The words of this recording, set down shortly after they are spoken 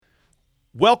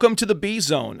Welcome to the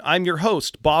B-Zone. I'm your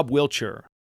host, Bob Wiltshire.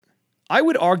 I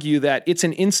would argue that it's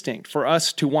an instinct for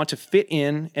us to want to fit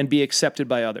in and be accepted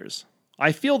by others.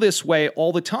 I feel this way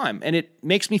all the time, and it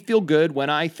makes me feel good when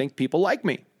I think people like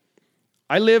me.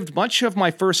 I lived much of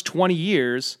my first 20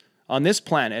 years on this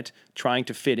planet trying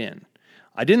to fit in.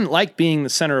 I didn't like being the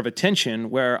center of attention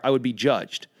where I would be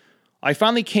judged. I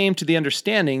finally came to the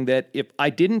understanding that if I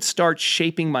didn't start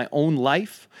shaping my own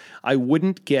life, I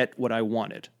wouldn't get what I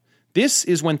wanted. This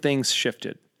is when things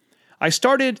shifted. I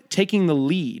started taking the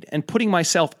lead and putting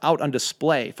myself out on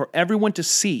display for everyone to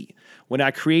see when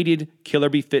I created Killer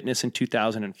Bee Fitness in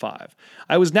 2005.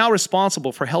 I was now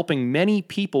responsible for helping many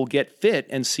people get fit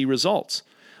and see results.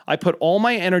 I put all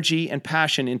my energy and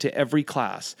passion into every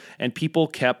class, and people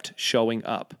kept showing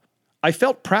up. I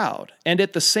felt proud, and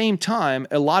at the same time,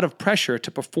 a lot of pressure to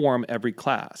perform every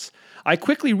class. I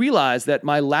quickly realized that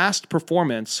my last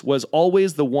performance was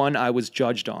always the one I was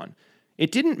judged on.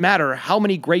 It didn't matter how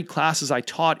many great classes I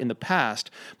taught in the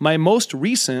past, my most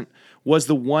recent was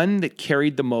the one that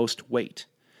carried the most weight.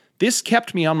 This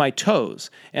kept me on my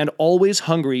toes and always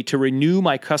hungry to renew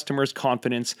my customers'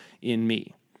 confidence in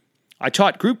me. I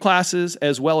taught group classes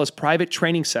as well as private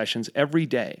training sessions every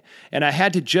day, and I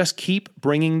had to just keep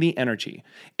bringing the energy.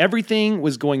 Everything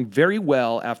was going very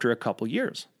well after a couple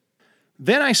years.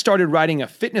 Then I started writing a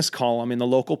fitness column in the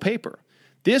local paper.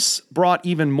 This brought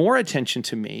even more attention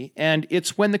to me, and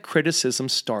it's when the criticism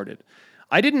started.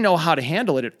 I didn't know how to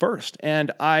handle it at first,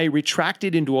 and I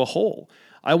retracted into a hole.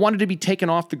 I wanted to be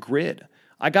taken off the grid.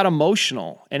 I got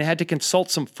emotional and had to consult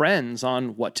some friends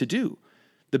on what to do.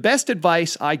 The best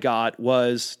advice I got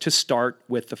was to start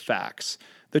with the facts.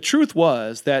 The truth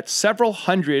was that several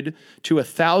hundred to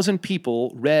 1,000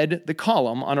 people read the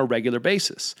column on a regular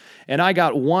basis, and I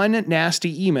got one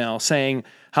nasty email saying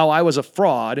how I was a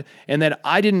fraud and that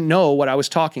I didn't know what I was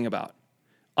talking about.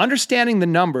 Understanding the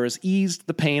numbers eased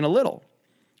the pain a little.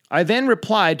 I then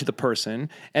replied to the person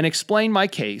and explained my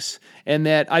case and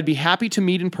that I'd be happy to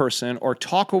meet in person or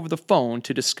talk over the phone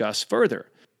to discuss further,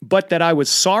 but that I was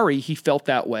sorry he felt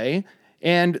that way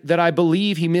and that I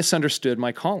believe he misunderstood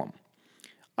my column.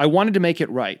 I wanted to make it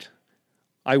right.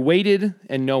 I waited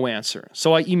and no answer.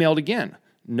 So I emailed again.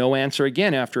 No answer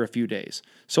again after a few days.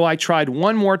 So I tried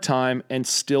one more time and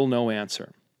still no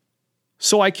answer.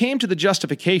 So I came to the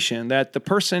justification that the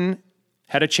person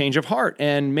had a change of heart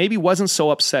and maybe wasn't so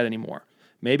upset anymore.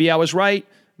 Maybe I was right,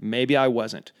 maybe I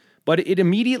wasn't. But it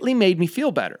immediately made me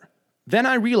feel better. Then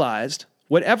I realized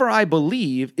whatever I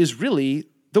believe is really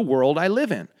the world I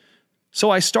live in.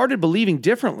 So I started believing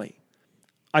differently.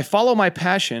 I follow my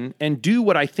passion and do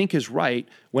what I think is right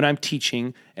when I'm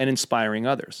teaching and inspiring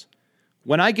others.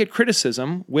 When I get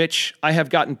criticism, which I have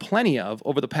gotten plenty of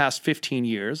over the past 15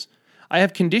 years, I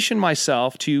have conditioned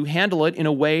myself to handle it in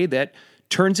a way that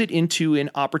turns it into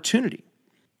an opportunity.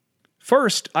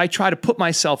 First, I try to put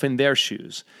myself in their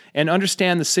shoes and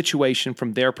understand the situation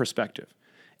from their perspective.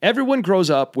 Everyone grows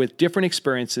up with different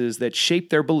experiences that shape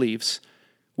their beliefs,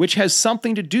 which has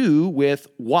something to do with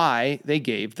why they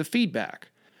gave the feedback.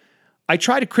 I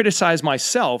try to criticize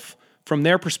myself from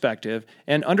their perspective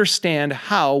and understand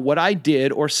how what I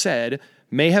did or said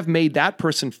may have made that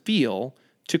person feel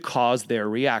to cause their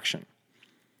reaction.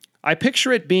 I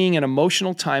picture it being an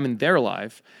emotional time in their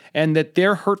life and that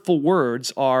their hurtful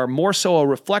words are more so a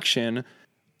reflection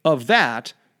of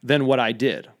that than what I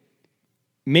did.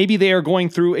 Maybe they are going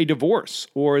through a divorce,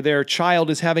 or their child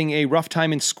is having a rough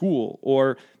time in school,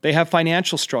 or they have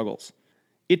financial struggles.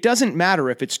 It doesn't matter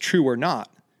if it's true or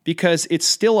not, because it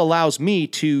still allows me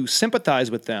to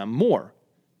sympathize with them more.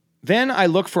 Then I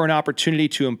look for an opportunity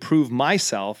to improve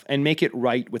myself and make it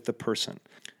right with the person.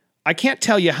 I can't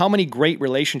tell you how many great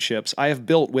relationships I have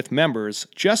built with members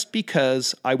just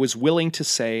because I was willing to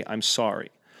say I'm sorry.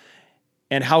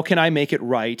 And how can I make it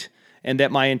right, and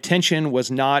that my intention was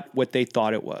not what they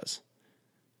thought it was.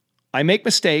 I make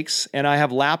mistakes and I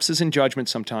have lapses in judgment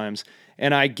sometimes,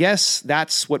 and I guess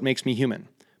that's what makes me human.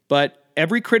 But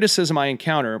every criticism I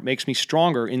encounter makes me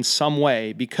stronger in some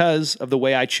way because of the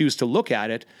way I choose to look at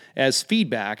it as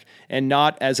feedback and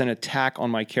not as an attack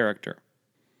on my character.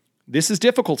 This is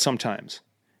difficult sometimes,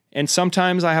 and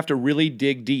sometimes I have to really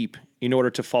dig deep in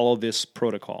order to follow this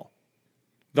protocol.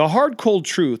 The hard, cold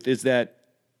truth is that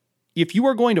if you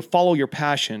are going to follow your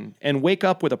passion and wake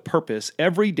up with a purpose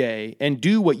every day and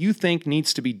do what you think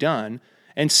needs to be done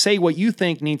and say what you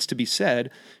think needs to be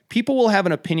said, people will have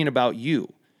an opinion about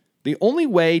you. The only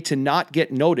way to not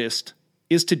get noticed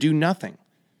is to do nothing.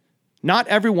 Not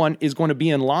everyone is going to be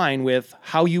in line with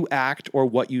how you act or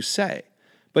what you say,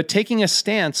 but taking a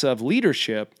stance of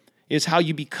leadership is how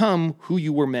you become who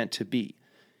you were meant to be.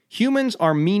 Humans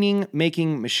are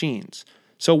meaning-making machines.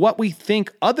 So what we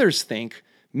think others think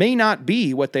may not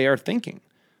be what they are thinking.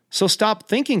 So stop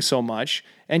thinking so much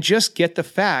and just get the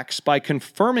facts by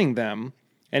confirming them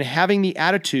and having the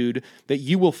attitude that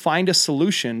you will find a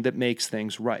solution that makes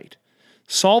things right.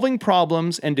 Solving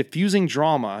problems and diffusing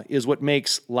drama is what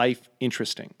makes life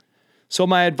interesting. So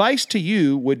my advice to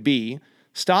you would be,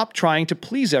 stop trying to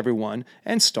please everyone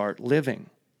and start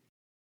living.